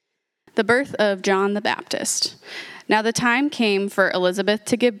The birth of John the Baptist. Now the time came for Elizabeth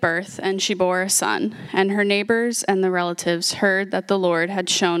to give birth, and she bore a son. And her neighbors and the relatives heard that the Lord had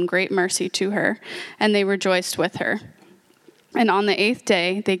shown great mercy to her, and they rejoiced with her. And on the 8th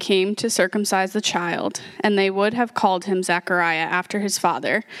day they came to circumcise the child, and they would have called him Zechariah after his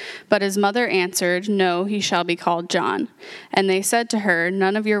father. But his mother answered, "No, he shall be called John." And they said to her,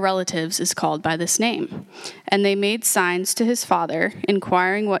 "None of your relatives is called by this name." And they made signs to his father,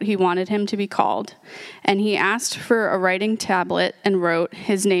 inquiring what he wanted him to be called. And he asked for a writing tablet and wrote,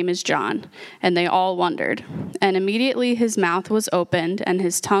 "His name is John." And they all wondered. And immediately his mouth was opened and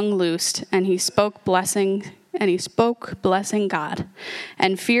his tongue loosed, and he spoke blessing God.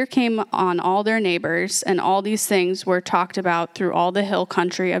 And fear came on all their neighbors, and all these things were talked about through all the hill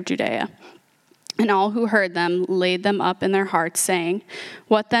country of Judea. And all who heard them laid them up in their hearts, saying,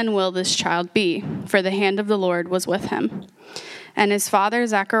 "What then will this child be?" For the hand of the Lord was with him. And his father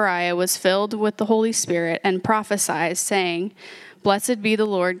Zechariah was filled with the Holy Spirit and prophesied, saying, "Blessed be the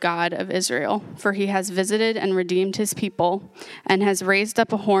Lord God of Israel, for he has visited and redeemed his people, and has raised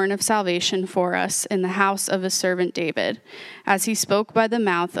up a horn of salvation for us in the house of his servant David, as he spoke by the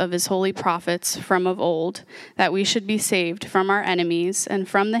mouth of his holy prophets from of old, that we should be saved from our enemies and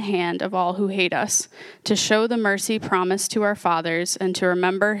from the hand of all who hate us, to show the mercy promised to our fathers, and to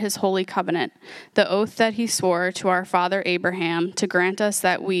remember his holy covenant, the oath that he swore to our father Abraham, to grant us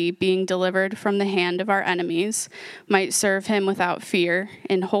that we, being delivered from the hand of our enemies, might serve him without fear,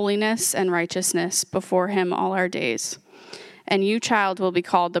 in holiness and righteousness before him all our days. And you, child, will be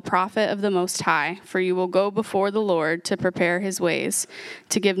called the prophet of the Most High, for you will go before the Lord to prepare his ways,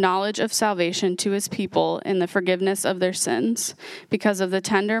 to give knowledge of salvation to his people in the forgiveness of their sins, because of the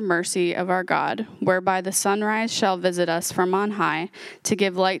tender mercy of our God, whereby the sunrise shall visit us from on high, to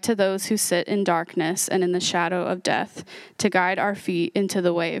give light to those who sit in darkness and in the shadow of death, to guide our feet into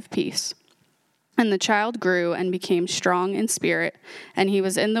the way of peace. And the child grew and became strong in spirit, and he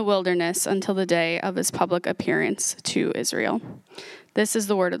was in the wilderness until the day of his public appearance to Israel. This is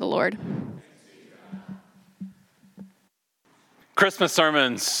the word of the Lord. Christmas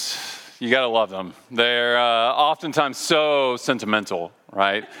sermons, you gotta love them. They're oftentimes so sentimental,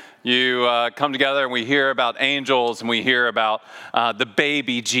 right? You come together and we hear about angels and we hear about the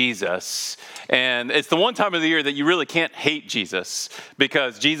baby Jesus. And it's the one time of the year that you really can't hate Jesus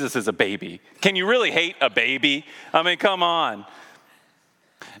because Jesus is a baby. Can you really hate a baby? I mean, come on.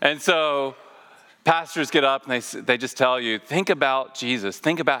 And so pastors get up and they just tell you, think about Jesus.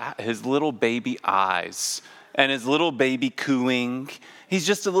 Think about his little baby eyes and his little baby cooing. He's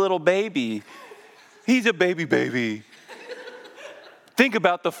just a little baby. He's a baby. Think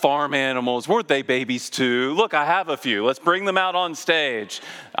about the farm animals. Weren't they babies too? Look, I have a few. Let's bring them out on stage.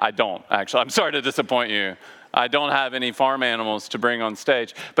 I don't, actually. I'm sorry to disappoint you. I don't have any farm animals to bring on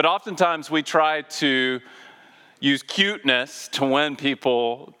stage. But oftentimes we try to use cuteness to win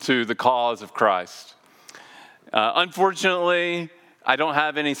people to the cause of Christ. Unfortunately, I don't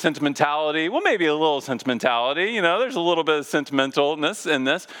have any sentimentality. Well, maybe a little sentimentality. You know, there's a little bit of sentimentalness in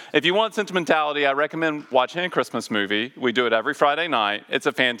this. If you want sentimentality, I recommend watching a Christmas movie. We do it every Friday night. It's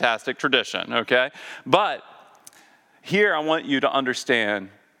a fantastic tradition, okay? But here I want you to understand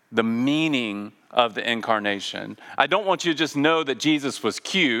the meaning of the incarnation. I don't want you to just know that Jesus was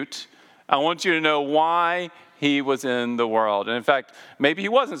cute. I want you to know why he was in the world. And in fact, maybe he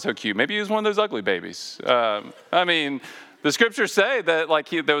wasn't so cute. Maybe he was one of those ugly babies. The scriptures say that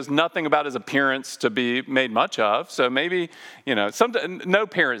there was nothing about his appearance to be made much of. So maybe, no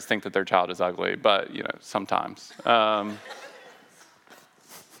parents think that their child is ugly, but, sometimes. I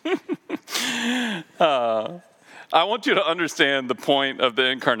want you to understand the point of the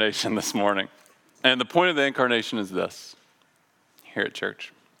incarnation this morning. And the point of the incarnation is this, here at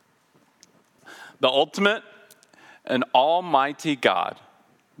church. The ultimate and almighty God,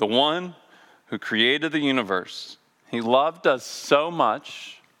 the one who created the universe, he loved us so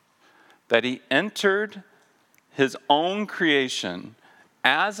much that he entered his own creation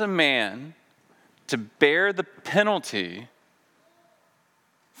as a man to bear the penalty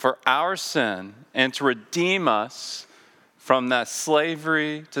for our sin and to redeem us from that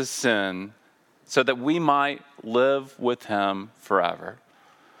slavery to sin so that we might live with him forever.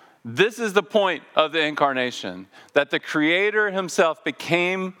 This is the point of the incarnation, that the Creator himself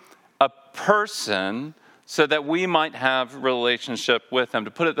became a person so that we might have relationship with him.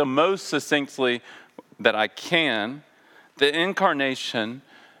 To put it the most succinctly that I can, the incarnation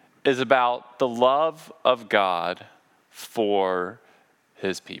is about the love of God for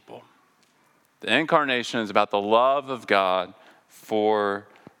his people. The incarnation is about the love of God for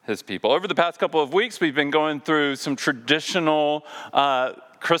his people. Over the past couple of weeks, we've been going through some traditional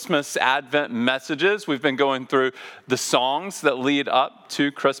Christmas Advent messages. We've been going through the songs that lead up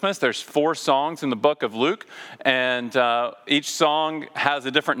to Christmas. There's 4 songs in the book of Luke, and each song has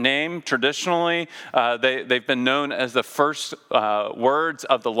a different name. Traditionally, they've been known as the first words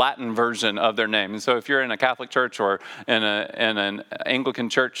of the Latin version of their name. And so if you're in a Catholic church or in an Anglican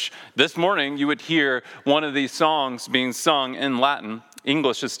church, this morning you would hear one of these songs being sung in Latin.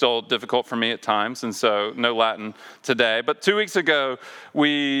 English is still difficult for me at times, and so no Latin today. But 2 weeks ago,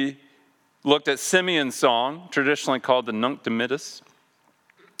 we looked at Simeon's song, traditionally called the Nunc Dimittis.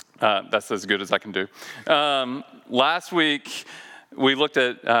 That's as good as I can do. Last week, we looked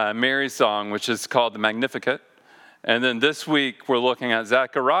at Mary's song, which is called the Magnificat. And then this week, we're looking at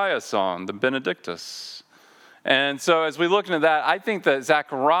Zechariah's song, the Benedictus. And so as we look into that, I think that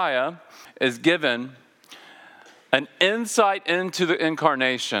Zechariah is given an insight into the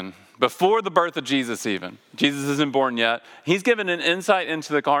incarnation before the birth of Jesus even. Jesus isn't born yet. He's given an insight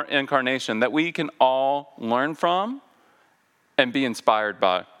into the incarnation that we can all learn from and be inspired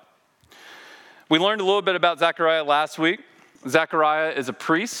by. We learned a little bit about Zechariah last week. Zechariah is a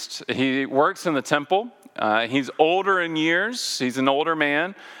priest. He works in the temple. He's older in years. He's an older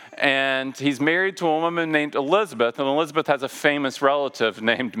man. And he's married to a woman named Elizabeth, and Elizabeth has a famous relative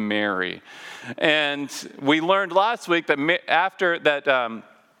named Mary. And we learned last week that after that,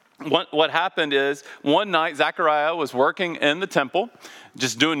 what happened is one night Zechariah was working in the temple,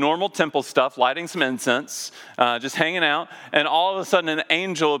 just doing normal temple stuff, lighting some incense, just hanging out, and all of a sudden an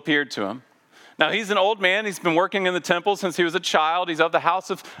angel appeared to him. Now, he's an old man. He's been working in the temple since he was a child. He's of the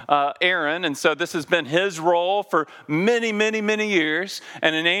house of Aaron, and so this has been his role for many, many, many years,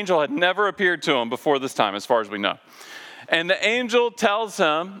 and an angel had never appeared to him before this time, as far as we know. And the angel tells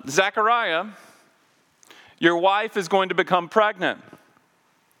him, Zechariah, your wife is going to become pregnant,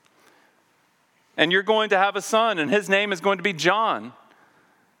 and you're going to have a son, and his name is going to be John.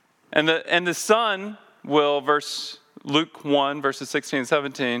 And the son will, Luke 1, verses 16 and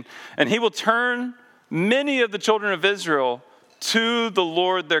 17, and he will turn many of the children of Israel to the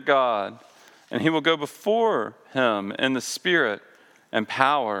Lord their God, and he will go before him in the spirit and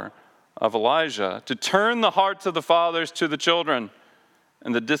power of Elijah to turn the hearts of the fathers to the children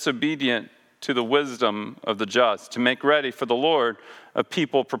and the disobedient to the wisdom of the just, to make ready for the Lord a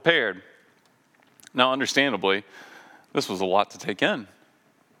people prepared. Now, understandably, this was a lot to take in.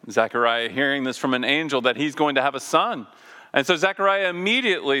 Zechariah hearing this from an angel that he's going to have a son. And so Zechariah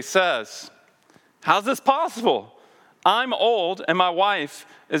immediately says, how's this possible? I'm old and my wife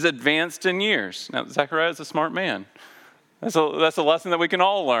is advanced in years. Now, Zechariah is a smart man. That's a lesson that we can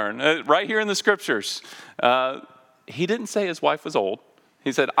all learn. Right here in the scriptures. He didn't say his wife was old.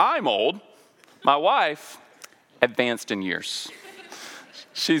 He said, I'm old. My wife, advanced in years.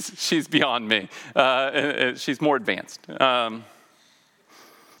 She's beyond me. She's more advanced.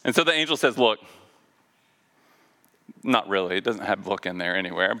 And so the angel says, look, not really, it doesn't have look in there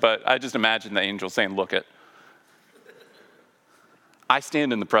anywhere, but I just imagine the angel saying, look it. I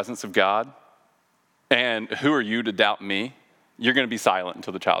stand in the presence of God, and who are you to doubt me? You're going to be silent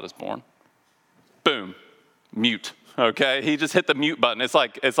until the child is born. Boom, mute, okay? He just hit the mute button. It's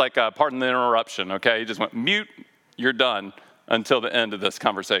like pardon the interruption, okay? He just went mute, you're done until the end of this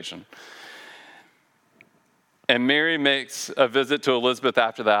conversation. And Mary makes a visit to Elizabeth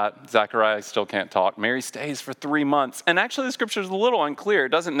after that. Zechariah still can't talk. Mary stays for 3 months. And actually, the scripture is a little unclear. It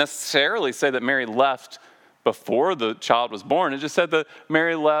doesn't necessarily say that Mary left before the child was born. It just said that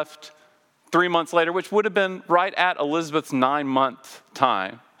Mary left 3 months later, which would have been right at Elizabeth's 9-month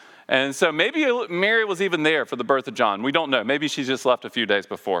time. And so maybe Mary was even there for the birth of John. We don't know. Maybe she just left a few days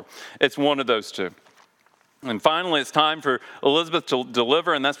before. It's one of those two. And finally, it's time for Elizabeth to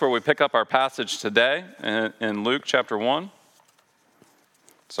deliver, and that's where we pick up our passage today in Luke chapter 1.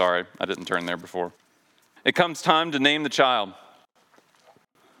 Sorry, I didn't turn there before. It comes time to name the child.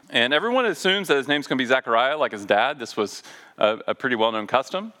 And everyone assumes that his name's going to be Zechariah, like his dad. This was a pretty well-known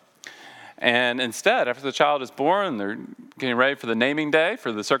custom. And instead, after the child is born, they're getting ready for the naming day,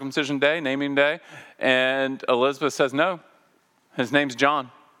 for the circumcision day, naming day. And Elizabeth says, no, his name's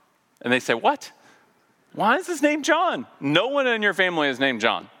John. And they say, what? Why is his name John? No one in your family is named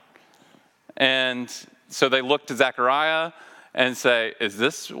John. And so they look to Zechariah and say, is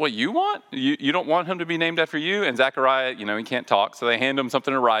this what you want? You don't want him to be named after you? And Zechariah, he can't talk, so they hand him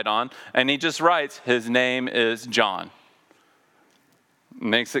something to write on. And he just writes, his name is John.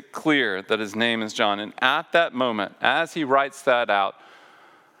 Makes it clear that his name is John. And at that moment, as he writes that out,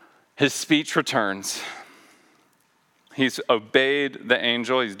 his speech returns. He's obeyed the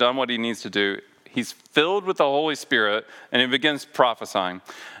angel. He's done what he needs to do. He's filled with the Holy Spirit, and he begins prophesying.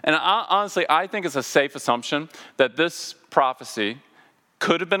 And honestly, I think it's a safe assumption that this prophecy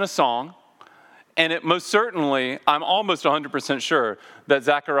could have been a song. And it most certainly, I'm almost 100% sure that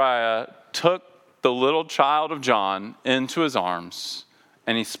Zechariah took the little child of John into his arms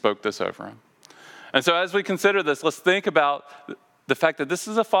and he spoke this over him. And so as we consider this, let's think about the fact that this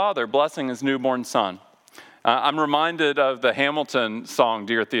is a father blessing his newborn son. I'm reminded of the Hamilton song,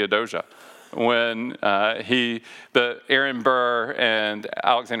 Dear Theodosia, when Aaron Burr and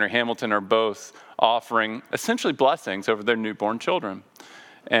Alexander Hamilton are both offering essentially blessings over their newborn children.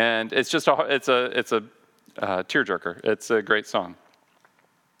 And it's just it's a tearjerker. It's a great song.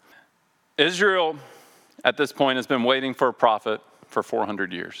 Israel, at this point, has been waiting for a prophet for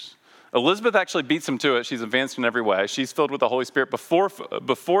 400 years. Elizabeth actually beats him to it. She's advanced in every way. She's filled with the Holy Spirit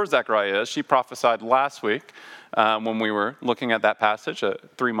before Zechariah is. She prophesied last week when we were looking at that passage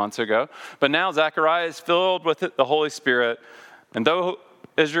 3 months ago. But now Zechariah is filled with the Holy Spirit. And though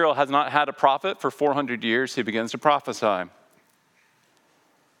Israel has not had a prophet for 400 years, he begins to prophesy.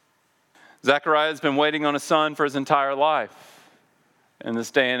 Zechariah has been waiting on a son for his entire life. In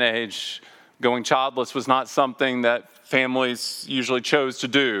this day and age, going childless was not something that families usually chose to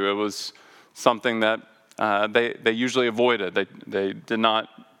do. It was something that they usually avoided. They did not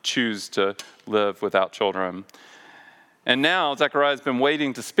choose to live without children. And now Zechariah has been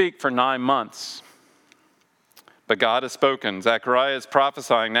waiting to speak for 9 months. But God has spoken. Zechariah is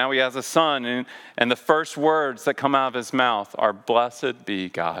prophesying. Now he has a son, and the first words that come out of his mouth are, "Blessed be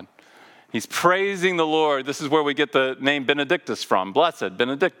God." He's praising the Lord. This is where we get the name Benedictus from. Blessed,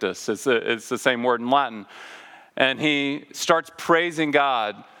 Benedictus. It's the same word in Latin. And he starts praising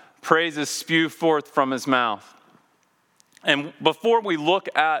God. Praises spew forth from his mouth. And before we look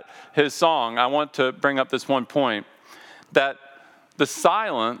at his song, I want to bring up this one point, that the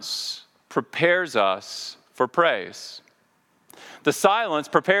silence prepares us for praise. The silence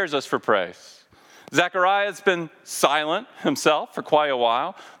prepares us for praise. Zechariah has been silent himself for quite a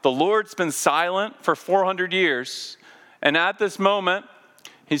while. The Lord's been silent for 400 years. And at this moment,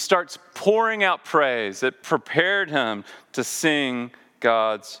 he starts pouring out praise. It prepared him to sing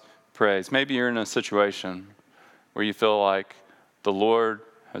God's praise. Maybe you're in a situation where you feel like the Lord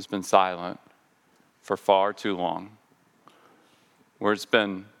has been silent for far too long, where it's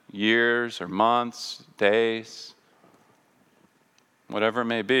been years or months, days, whatever it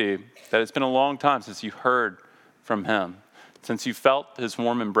may be, that it's been a long time since you heard from him, since you felt his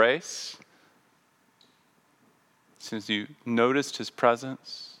warm embrace, since you noticed his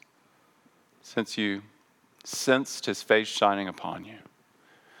presence, since you sensed his face shining upon you.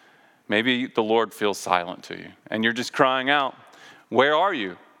 Maybe the Lord feels silent to you, and you're just crying out, "Where are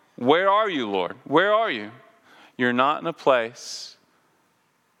you? Where are you, Lord? Where are you?" You're not in a place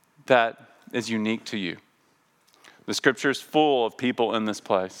that is unique to you. The scripture is full of people in this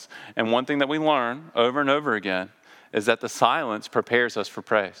place. And one thing that we learn over and over again is that the silence prepares us for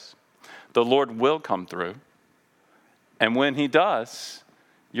praise. The Lord will come through. And when he does,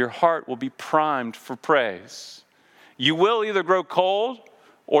 your heart will be primed for praise. You will either grow cold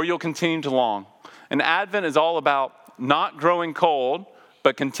or you'll continue to long. And Advent is all about not growing cold,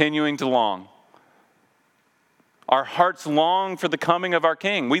 but continuing to long. Our hearts long for the coming of our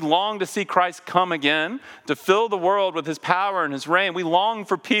King. We long to see Christ come again, to fill the world with his power and his reign. We long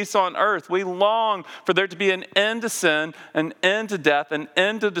for peace on earth. We long for there to be an end to sin, an end to death, an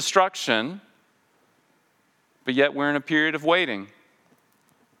end to destruction. But yet we're in a period of waiting.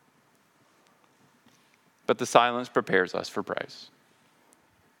 But the silence prepares us for praise.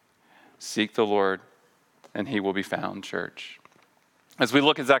 Seek the Lord, and he will be found, church. As we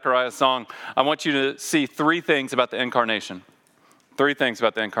look at Zechariah's song, I want you to see 3 things about the incarnation. 3 things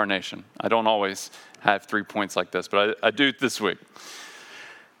about the incarnation. I don't always have 3 points like this, but I do this week.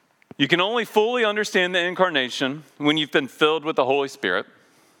 You can only fully understand the incarnation when you've been filled with the Holy Spirit.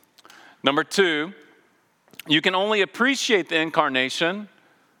 Number 2, you can only appreciate the incarnation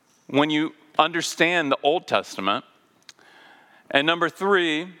when you understand the Old Testament. And number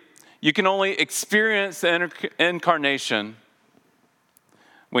 3, you can only experience the incarnation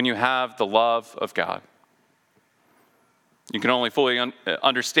when you have the love of God. You can only fully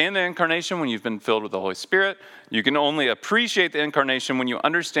understand the incarnation when you've been filled with the Holy Spirit. You can only appreciate the incarnation when you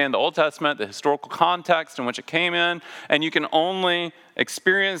understand the Old Testament, the historical context in which it came in. And you can only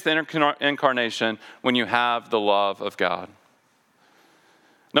experience the incarnation when you have the love of God.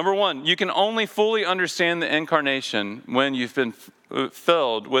 Number 1, you can only fully understand the incarnation when you've been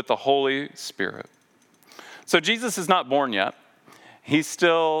filled with the Holy Spirit. So Jesus is not born yet. He's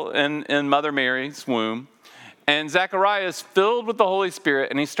still in Mother Mary's womb. And Zechariah is filled with the Holy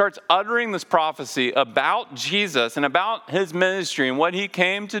Spirit, and he starts uttering this prophecy about Jesus and about his ministry and what he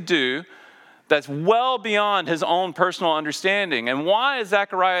came to do that's well beyond his own personal understanding. And why is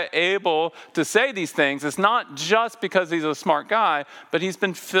Zechariah able to say these things? It's not just because he's a smart guy, but he's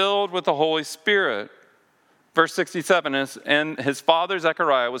been filled with the Holy Spirit. Verse 67 is, and his father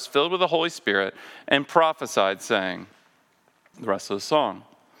Zechariah was filled with the Holy Spirit and prophesied, saying, the rest of the song.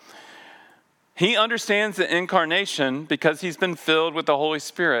 He understands the incarnation because he's been filled with the Holy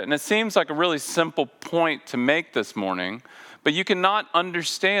Spirit. And it seems like a really simple point to make this morning, but you cannot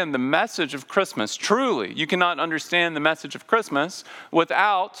understand the message of Christmas. Truly, you cannot understand the message of Christmas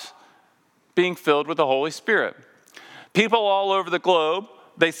without being filled with the Holy Spirit. People all over the globe,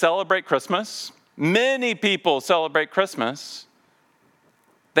 they celebrate Christmas. Many people celebrate Christmas.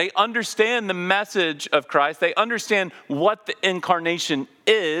 They understand the message of Christ. They understand what the incarnation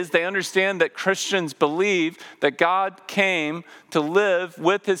is. They understand that Christians believe that God came to live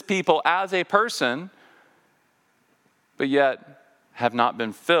with his people as a person, but yet have not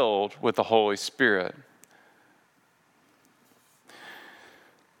been filled with the Holy Spirit.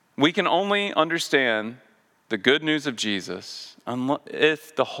 We can only understand the good news of Jesus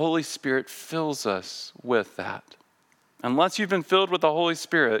if the Holy Spirit fills us with that. Unless you've been filled with the Holy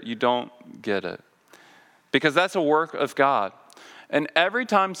Spirit, you don't get it. Because that's a work of God. And every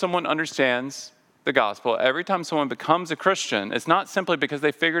time someone understands the gospel, every time someone becomes a Christian, it's not simply because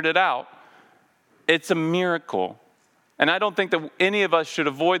they figured it out. It's a miracle. And I don't think that any of us should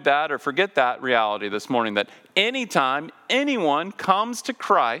avoid that or forget that reality this morning, that anytime anyone comes to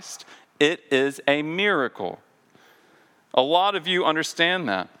Christ, it is a miracle. A lot of you understand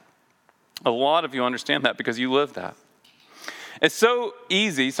that. A lot of you understand that because you live that. It's so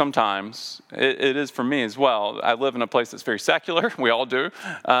easy sometimes, it is for me as well. I live in a place that's very secular, we all do,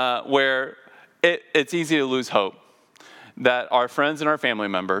 where it's easy to lose hope that our friends and our family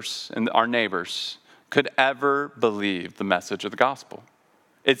members and our neighbors could ever believe the message of the gospel.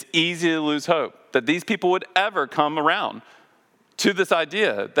 It's easy to lose hope that these people would ever come around to this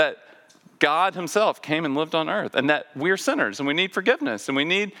idea that God himself came and lived on earth and that we're sinners and we need forgiveness and we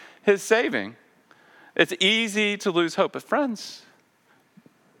need his saving. It's easy to lose hope. But friends,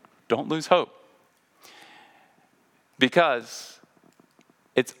 don't lose hope. Because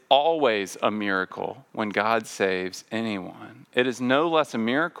it's always a miracle when God saves anyone. It is no less a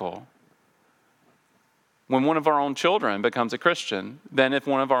miracle when one of our own children becomes a Christian than if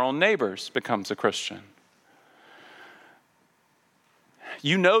one of our own neighbors becomes a Christian.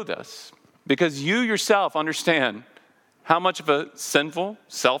 You know this because you yourself understand how much of a sinful,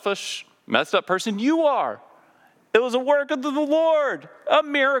 selfish, messed up person you are. It was a work of the Lord, a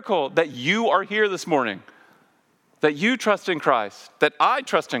miracle that you are here this morning, that you trust in Christ, that I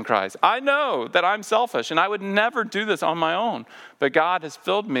trust in Christ. I know that I'm selfish and I would never do this on my own, but God has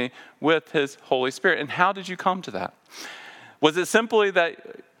filled me with his Holy Spirit. And how did you come to that? Was it simply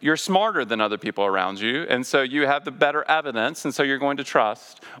that you're smarter than other people around you and so you have the better evidence and so you're going to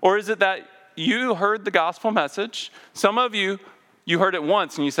trust? Or is it that you heard the gospel message? Some of you heard it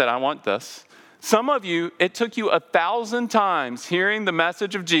once and you said, I want this. Some of you, it took you 1,000 times hearing the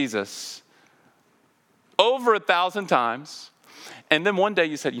message of Jesus, over 1,000 times. And then one day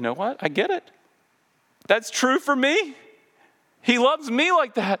you said, you know what? I get it. That's true for me. He loves me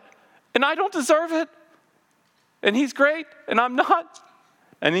like that. And I don't deserve it. And he's great and I'm not.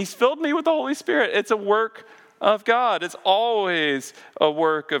 And he's filled me with the Holy Spirit. It's a work of God. It's always a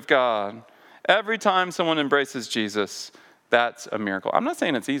work of God. Every time someone embraces Jesus, that's a miracle. I'm not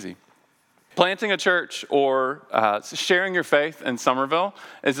saying it's easy. Planting a church or sharing your faith in Somerville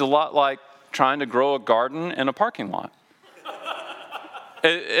is a lot like trying to grow a garden in a parking lot.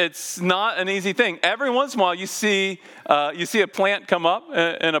 It's not an easy thing. Every once in a while you see a plant come up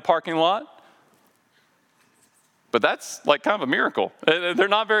in a parking lot, but that's like kind of a miracle. They're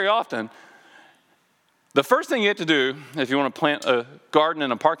not very often. The first thing you have to do if you want to plant a garden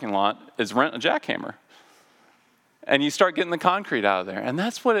in a parking lot is rent a jackhammer. And you start getting the concrete out of there. And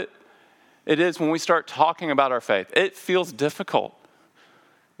that's what it is when we start talking about our faith. It feels difficult.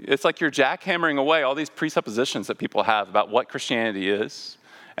 It's like you're jackhammering away all these presuppositions that people have about what Christianity is.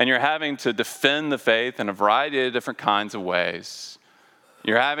 And you're having to defend the faith in a variety of different kinds of ways.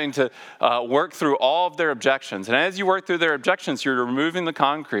 You're having to work through all of their objections. And as you work through their objections, you're removing the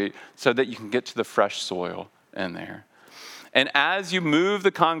concrete so that you can get to the fresh soil in there. And as you move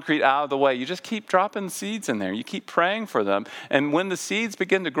the concrete out of the way, you just keep dropping seeds in there. You keep praying for them. And when the seeds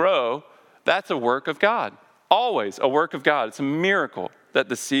begin to grow, that's a work of God. Always a work of God. It's a miracle that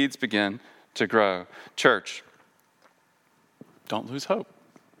the seeds begin to grow. Church, don't lose hope.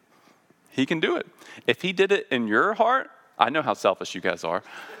 He can do it. If he did it in your heart, I know how selfish you guys are.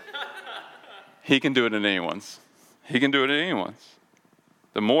 He can do it in anyone's. He can do it in anyone's.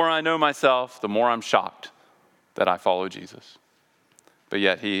 The more I know myself, the more I'm shocked that I follow Jesus. But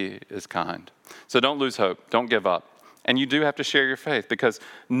yet he is kind. So don't lose hope. Don't give up. And you do have to share your faith, because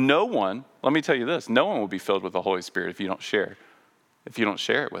no one, let me tell you this, no one will be filled with the Holy Spirit if you don't share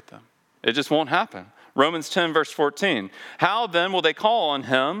it with them. It just won't happen. Romans 10, verse 14. How then will they call on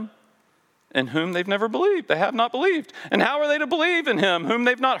him in whom they've never believed? They have not believed. And how are they to believe in him whom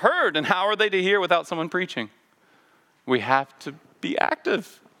they've not heard? And how are they to hear without someone preaching? We have to be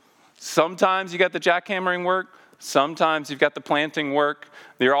active. Sometimes you got the jackhammering work. Sometimes you've got the planting work.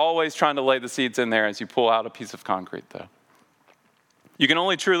 You're always trying to lay the seeds in there as you pull out a piece of concrete, though. You can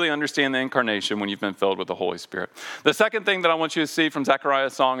only truly understand the incarnation when you've been filled with the Holy Spirit. The second thing that I want you to see from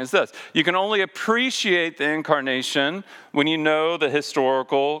Zechariah's song is this. You can only appreciate the incarnation when you know the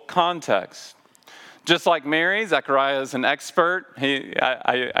historical context. Just like Mary, Zechariah is an expert.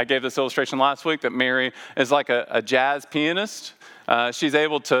 I gave this illustration last week that Mary is like a jazz pianist. She's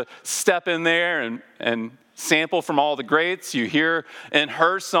able to step in there and sample from all the greats. You hear in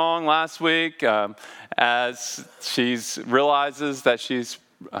her song last week as she realizes that she's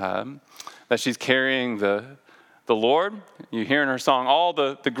carrying the Lord. You hear in her song all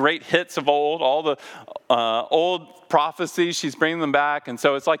the great hits of old, all the old prophecies. She's bringing them back. And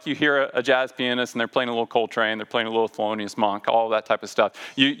so it's like you hear a jazz pianist and they're playing a little Coltrane, they're playing a little Thelonious Monk, all that type of stuff.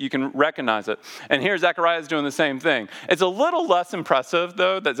 You can recognize it. And here Zechariah is doing the same thing. It's a little less impressive,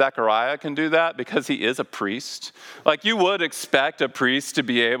 though, that Zechariah can do that because he is a priest. Like you would expect a priest to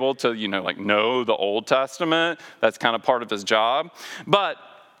be able to, know the Old Testament. That's kind of part of his job. But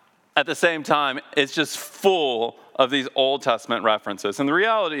at the same time, it's just full of these Old Testament references. And the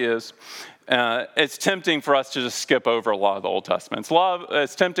reality is, it's tempting for us to just skip over a lot of the Old Testament.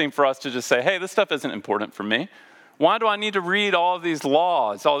 It's tempting for us to just say, hey, this stuff isn't important for me. Why do I need to read all of these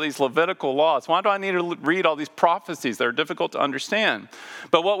laws, all these Levitical laws? Why do I need to read all these prophecies that are difficult to understand?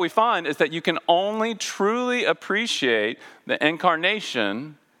 But what we find is that you can only truly appreciate the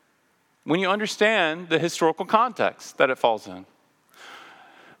incarnation when you understand the historical context that it falls in.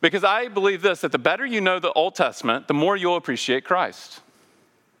 Because I believe this, that the better you know the Old Testament, the more you'll appreciate Christ.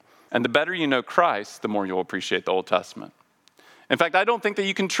 And the better you know Christ, the more you'll appreciate the Old Testament. In fact, I don't think that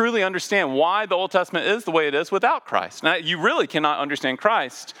you can truly understand why the Old Testament is the way it is without Christ. Now, you really cannot understand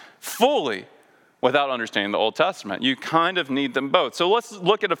Christ fully without understanding the Old Testament. You kind of need them both. So let's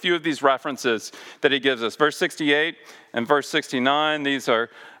look at a few of these references that he gives us. Verse 68 and verse 69, these are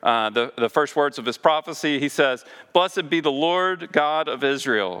the first words of his prophecy. He says, "Blessed be the Lord God of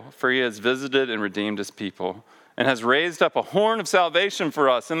Israel, for he has visited and redeemed his people, and has raised up a horn of salvation for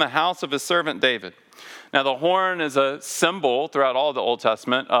us in the house of his servant David." Now, the horn is a symbol throughout all the Old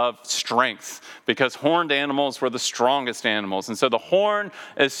Testament of strength, because horned animals were the strongest animals. And so the horn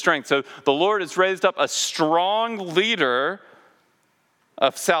is strength. So the Lord has raised up a strong leader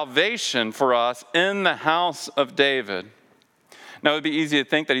of salvation for us in the house of David. Now, it would be easy to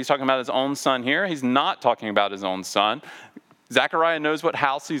think that he's talking about his own son here. He's not talking about his own son. Zechariah knows what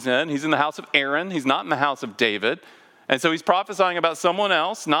house he's in. He's in the house of Aaron. He's not in the house of David. And so he's prophesying about someone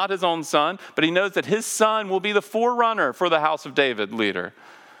else, not his own son, but he knows that his son will be the forerunner for the house of David leader.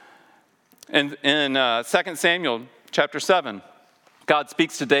 And in 2 Samuel chapter 7, God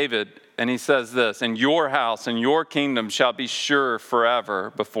speaks to David and he says this, "And your house and your kingdom shall be sure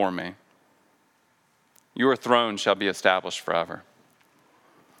forever before me. Your throne shall be established forever."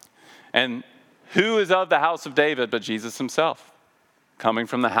 And who is of the house of David but Jesus himself? Coming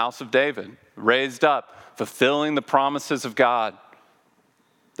from the house of David, raised up, fulfilling the promises of God,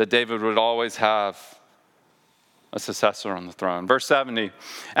 that David would always have a successor on the throne. Verse 70,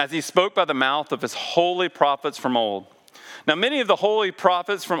 "As he spoke by the mouth of his holy prophets from old." Now, many of the holy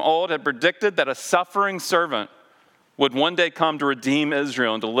prophets from old had predicted that a suffering servant would one day come to redeem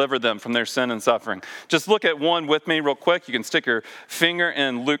Israel and deliver them from their sin and suffering. Just look at one with me real quick. You can stick your finger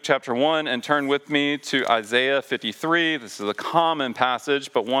in Luke chapter 1 and turn with me to Isaiah 53. This is a common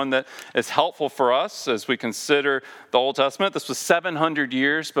passage, but one that is helpful for us as we consider the Old Testament. This was 700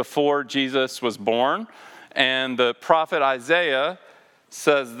 years before Jesus was born. And the prophet Isaiah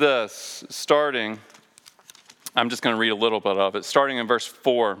says this, I'm just going to read a little bit of it, starting in verse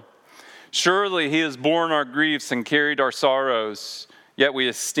 4. "Surely he has borne our griefs and carried our sorrows, yet we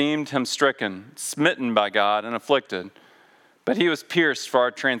esteemed him stricken, smitten by God, and afflicted. But he was pierced for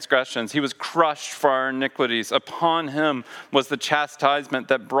our transgressions. He was crushed for our iniquities. Upon him was the chastisement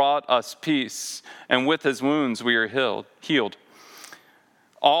that brought us peace, and with his wounds we are healed.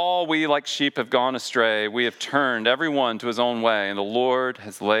 All we like sheep have gone astray. We have turned every one to his own way, and the Lord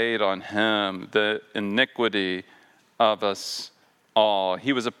has laid on him the iniquity of us all.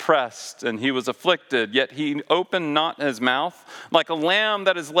 He was oppressed and he was afflicted, yet he opened not his mouth. Like a lamb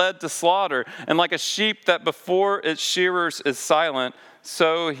that is led to slaughter, and like a sheep that before its shearers is silent,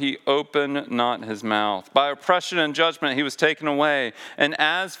 so he opened not his mouth. By oppression and judgment he was taken away. And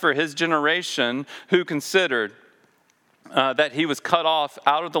as for his generation, who considered that he was cut off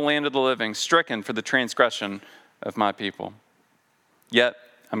out of the land of the living, stricken for the transgression of my people. Yet,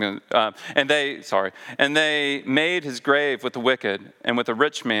 and they made his grave with the wicked and with a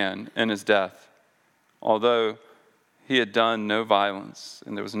rich man in his death, although he had done no violence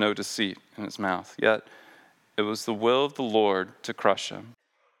and there was no deceit in his mouth. Yet it was the will of the Lord to crush him.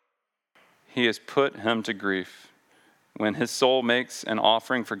 He has put him to grief. When his soul makes an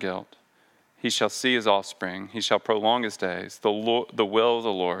offering for guilt, he shall see his offspring. He shall prolong his days. The will of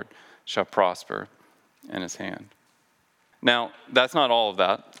the Lord shall prosper in his hand. Now, that's not all of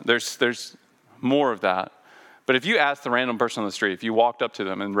that. There's more of that. But if you asked the random person on the street, if you walked up to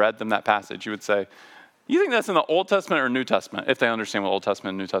them and read them that passage, you would say, you think that's in the Old Testament or New Testament? If they understand what Old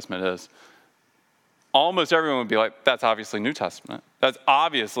Testament and New Testament is. Almost everyone would be like, that's obviously New Testament. That's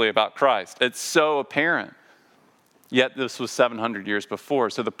obviously about Christ. It's so apparent. Yet this was 700 years before.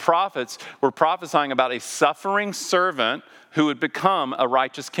 So the prophets were prophesying about a suffering servant who would become a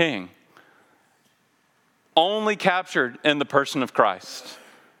righteous king. Only captured in the person of Christ.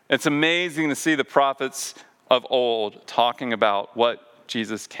 It's amazing to see the prophets of old talking about what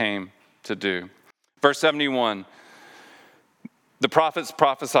Jesus came to do. Verse 71, the prophets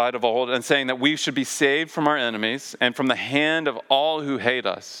prophesied of old and saying that we should be saved from our enemies and from the hand of all who hate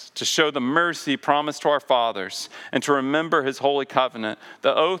us, to show the mercy promised to our fathers and to remember his holy covenant,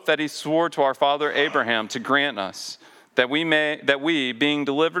 the oath that he swore to our father Abraham to grant us, that we, being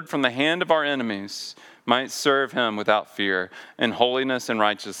delivered from the hand of our enemies, might serve him without fear in holiness and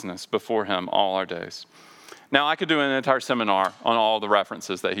righteousness before him all our days. Now, I could do an entire seminar on all the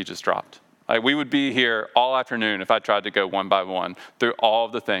references that he just dropped. Like, we would be here all afternoon if I tried to go one by one through all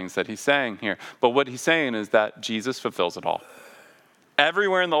of the things that he's saying here. But what he's saying is that Jesus fulfills it all.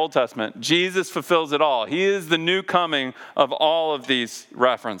 Everywhere in the Old Testament, Jesus fulfills it all. He is the new coming of all of these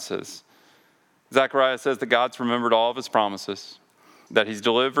references. Zechariah says that God's remembered all of his promises, that he's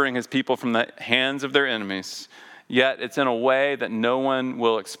delivering his people from the hands of their enemies, yet it's in a way that no one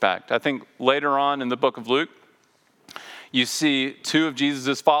will expect. I think later on in the book of Luke, you see two of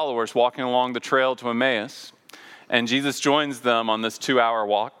Jesus' followers walking along the trail to Emmaus, and Jesus joins them on this 2-hour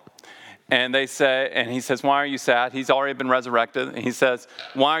walk. And he says, why are you sad? He's already been resurrected. And he says,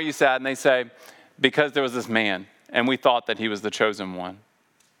 why are you sad? And they say, because there was this man, and we thought that he was the chosen one.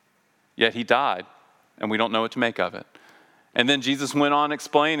 Yet he died, and we don't know what to make of it. And then Jesus went on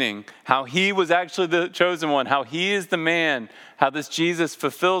explaining how he was actually the chosen one, how he is the man, how this Jesus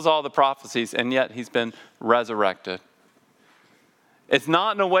fulfills all the prophecies, and yet he's been resurrected. It's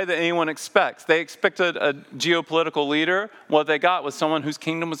not in a way that anyone expects. They expected a geopolitical leader. What they got was someone whose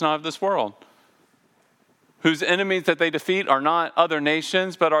kingdom was not of this world, whose enemies that they defeat are not other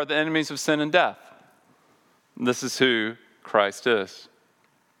nations, but are the enemies of sin and death. This is who Christ is.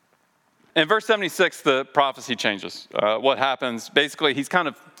 In verse 76, the prophecy changes. What happens, basically,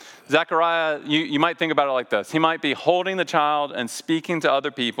 Zechariah, you might think about it like this. He might be holding the child and speaking to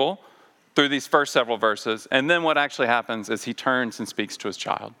other people through these first several verses. And then what actually happens is he turns and speaks to his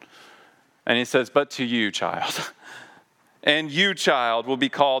child. And he says, but to you, child. And you, child, will be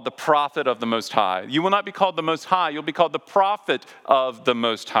called the prophet of the Most High. You will not be called the Most High. You'll be called the prophet of the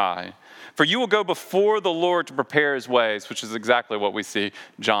Most High. For you will go before the Lord to prepare his ways, which is exactly what we see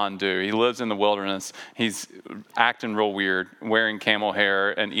John do. He lives in the wilderness. He's acting real weird, wearing camel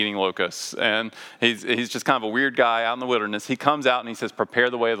hair and eating locusts. And he's just kind of a weird guy out in the wilderness. He comes out and he says, prepare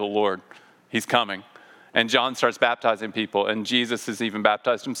the way of the Lord. He's coming. And John starts baptizing people. And Jesus has even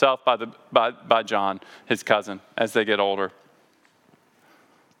baptized himself by John, his cousin, as they get older.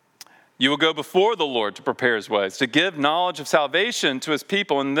 You will go before the Lord to prepare his ways, to give knowledge of salvation to his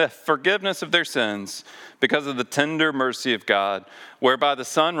people and the forgiveness of their sins, because of the tender mercy of God, whereby the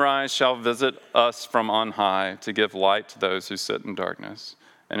sunrise shall visit us from on high, to give light to those who sit in darkness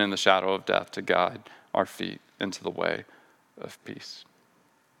and in the shadow of death, to guide our feet into the way of peace.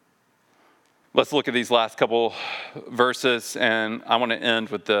 Let's look at these last couple verses, and I want to end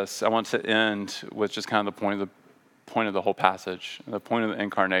with this. I want to end with just kind of the point of the whole passage, the point of the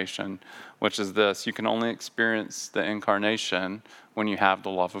incarnation, which is this: you can only experience the incarnation when you have the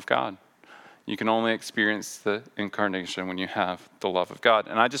love of God. You can only experience the incarnation when you have the love of God.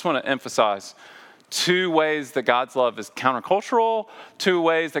 And I just want to emphasize 2 ways that God's love is countercultural, 2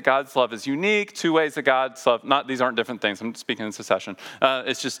 ways that God's love is unique, 2 ways that God's love, these aren't different things, I'm speaking in succession.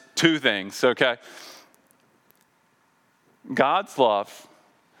 It's just 2 things, okay? God's love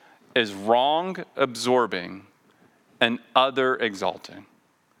is wrong absorbing and other exalting.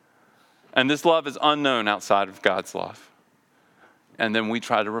 And this love is unknown outside of God's love. And then we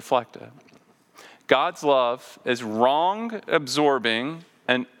try to reflect it. God's love is wrong absorbing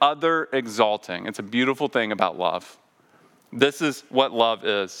and other exalting. It's a beautiful thing about love. This is what love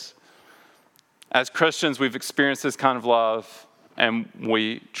is. As Christians, we've experienced this kind of love, and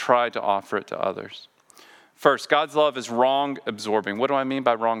we try to offer it to others. First, God's love is wrong absorbing. What do I mean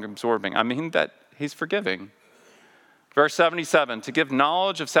by wrong absorbing? I mean that he's forgiving. Verse 77, to give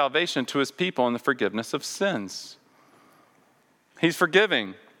knowledge of salvation to his people and the forgiveness of sins. He's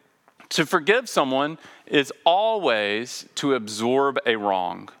forgiving. To forgive someone is always to absorb a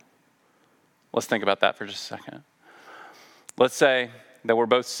wrong. Let's think about that for just a second. Let's say that we're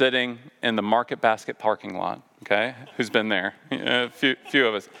both sitting in the Market Basket parking lot, okay? Who's been there? A few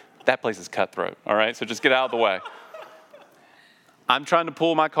of us. That place is cutthroat, all right? So just get out of the way. I'm trying to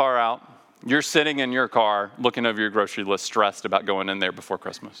pull my car out. You're sitting in your car looking over your grocery list, stressed about going in there before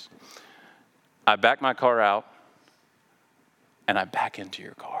Christmas. I back my car out, and I back into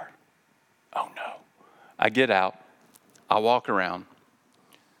your car. Oh, no. I get out. I walk around.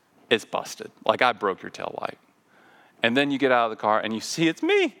 It's busted. Like I broke your tail light. And then you get out of the car and you see it's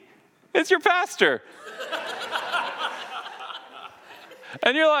me. It's your pastor.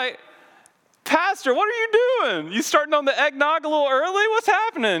 And you're like, Pastor, what are you doing? You starting on the eggnog a little early? What's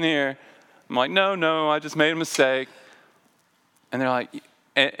happening here? I'm like, no, I just made a mistake. And they're like,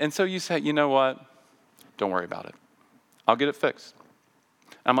 and so you say, you know what? Don't worry about it. I'll get it fixed.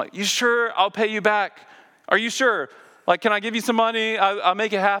 I'm like, you sure? I'll pay you back. Are you sure? Like, can I give you some money? I'll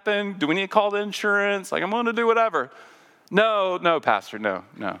make it happen. Do we need to call the insurance? Like, I'm going to do whatever. No, Pastor, no.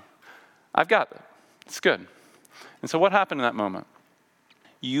 I've got it. It's good. And so what happened in that moment?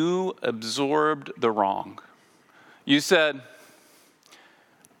 You absorbed the wrong. You said,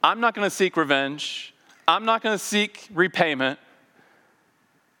 I'm not going to seek revenge. I'm not going to seek repayment.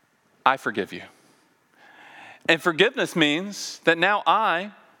 I forgive you. And forgiveness means that now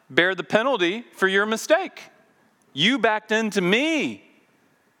I bear the penalty for your mistake. You backed into me,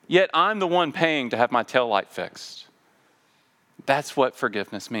 yet I'm the one paying to have my taillight fixed. That's what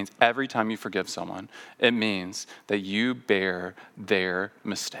forgiveness means. Every time you forgive someone, it means that you bear their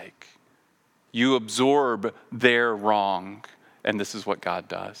mistake. You absorb their wrong, and this is what God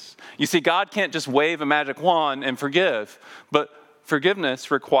does. You see, God can't just wave a magic wand and forgive, but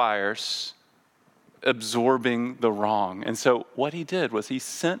forgiveness requires absorbing the wrong. And so what he did was he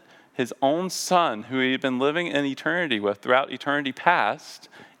sent his own son, who he had been living in eternity with throughout eternity past,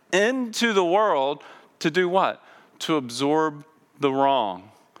 into the world to do what? To absorb the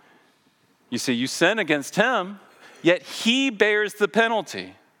wrong. You see, you sin against him, yet he bears the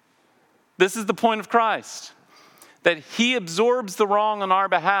penalty. This is the point of Christ, that he absorbs the wrong on our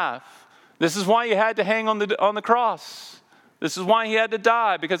behalf. This is why he had to hang on the cross. This is why he had to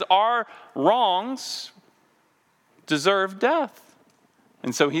die, because our wrongs deserve death.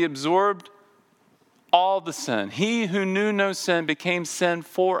 And so he absorbed all the sin. He who knew no sin became sin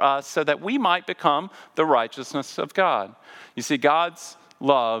for us so that we might become the righteousness of God. You see, God's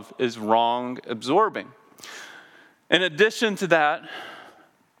love is wrong absorbing. In addition to that,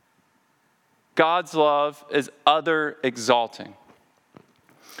 God's love is other exalting.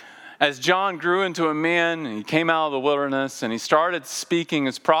 As John grew into a man and he came out of the wilderness and he started speaking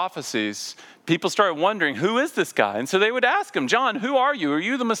his prophecies, people started wondering, who is this guy? And so they would ask him, John, who are you? Are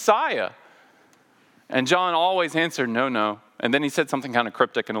you the Messiah? And John always answered, no. And then he said something kind of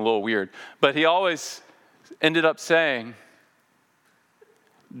cryptic and a little weird. But he always ended up saying,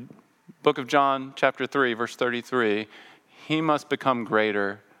 Book of John, chapter 3, verse 33, he must become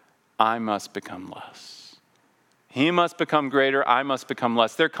greater, I must become less. He must become greater, I must become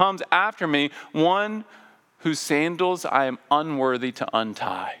less. There comes after me one whose sandals I am unworthy to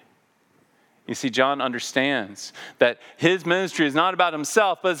untie. You see, John understands that his ministry is not about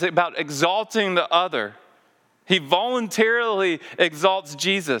himself, but it's about exalting the other. He voluntarily exalts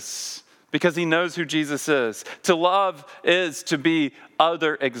Jesus because he knows who Jesus is. To love is to be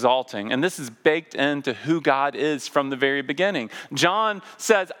other exalting. And this is baked into who God is from the very beginning. John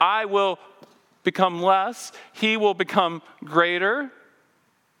says, I will become less, he will become greater.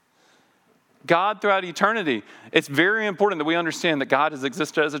 God throughout eternity, it's very important that we understand that God has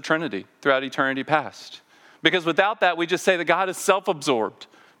existed as a Trinity throughout eternity past. Because without that, we just say that God is self-absorbed.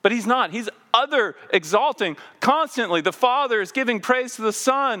 But he's not. He's other exalting. Constantly, the Father is giving praise to the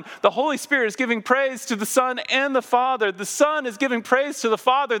Son. The Holy Spirit is giving praise to the Son and the Father. The Son is giving praise to the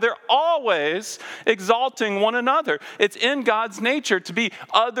Father. They're always exalting one another. It's in God's nature to be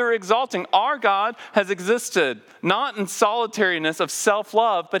other exalting. Our God has existed not in solitariness of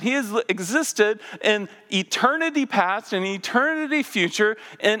self-love, but he has existed in eternity past and eternity future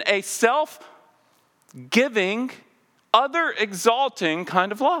in a self-giving, other exalting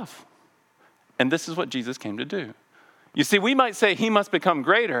kind of love. And this is what Jesus came to do. You see, we might say he must become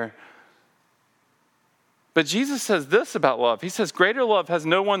greater, but Jesus says this about love. He says, greater love has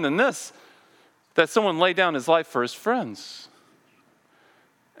no one than this, that someone lay down his life for his friends.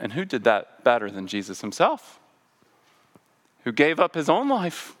 And who did that better than Jesus himself? Who gave up his own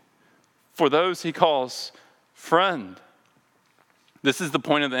life for those he calls friend. This is the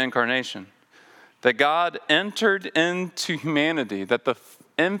point of the incarnation, that God entered into humanity, that the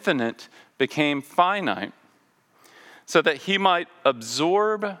infinite became finite, so that he might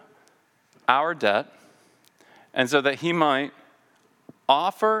absorb our debt, and so that he might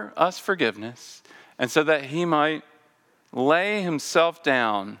offer us forgiveness, and so that he might lay himself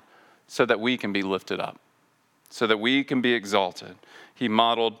down so that we can be lifted up, so that we can be exalted. He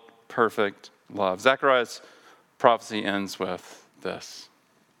modeled perfect love. Zechariah's prophecy ends with this.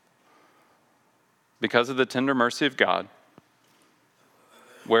 Because of the tender mercy of God,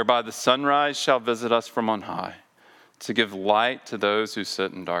 whereby the sunrise shall visit us from on high, to give light to those who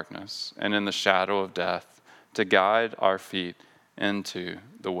sit in darkness and in the shadow of death, to guide our feet into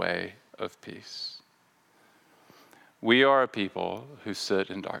the way of peace. We are a people who sit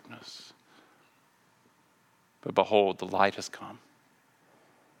in darkness. But behold, the light has come.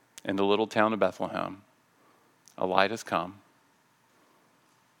 In the little town of Bethlehem, a light has come.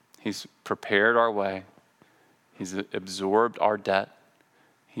 He's prepared our way. He's absorbed our debt.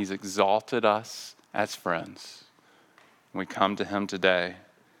 He's exalted us as friends. We come to him today,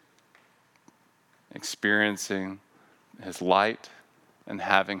 experiencing his light and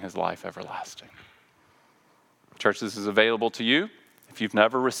having his life everlasting. Church, this is available to you. If you've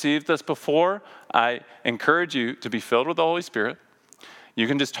never received this before, I encourage you to be filled with the Holy Spirit. You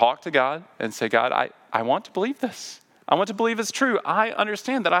can just talk to God and say, God, I want to believe this. I want to believe it's true. I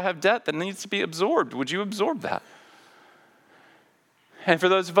understand that I have debt that needs to be absorbed. Would you absorb that? And for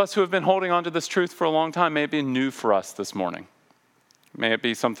those of us who have been holding on to this truth for a long time, may it be new for us this morning. May it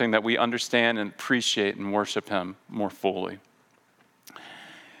be something that we understand and appreciate and worship him more fully.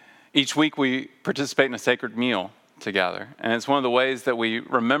 Each week we participate in a sacred meal together. And it's one of the ways that we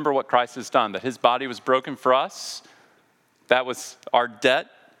remember what Christ has done, that his body was broken for us. That was our debt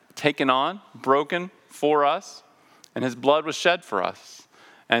taken on, broken for us, and his blood was shed for us.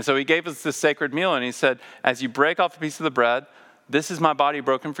 And so he gave us this sacred meal, and he said, as you break off a piece of the bread, this is my body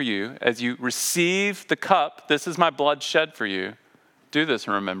broken for you. As you receive the cup, this is my blood shed for you. Do this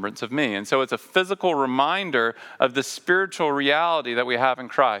in remembrance of me. And so it's a physical reminder of the spiritual reality that we have in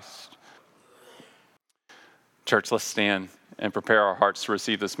Christ. Church, let's stand and prepare our hearts to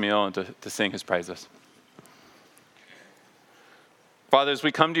receive this meal and to sing his praises. Father, as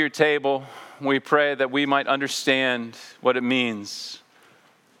we come to your table, we pray that we might understand what it means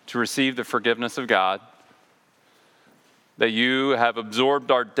to receive the forgiveness of God, that you have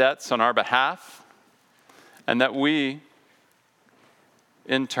absorbed our debts on our behalf, and that we,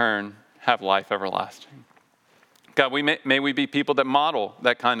 in turn, have life everlasting. God, may we be people that model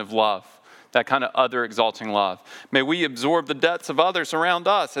that kind of love, that kind of other exalting love. May we absorb the debts of others around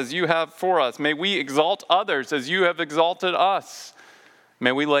us as you have for us. May we exalt others as you have exalted us.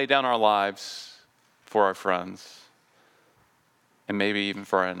 May we lay down our lives for our friends and maybe even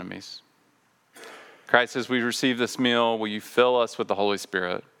for our enemies. Christ, as we receive this meal, will you fill us with the Holy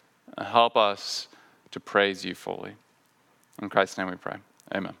Spirit and help us to praise you fully? In Christ's name we pray.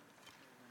 Amen.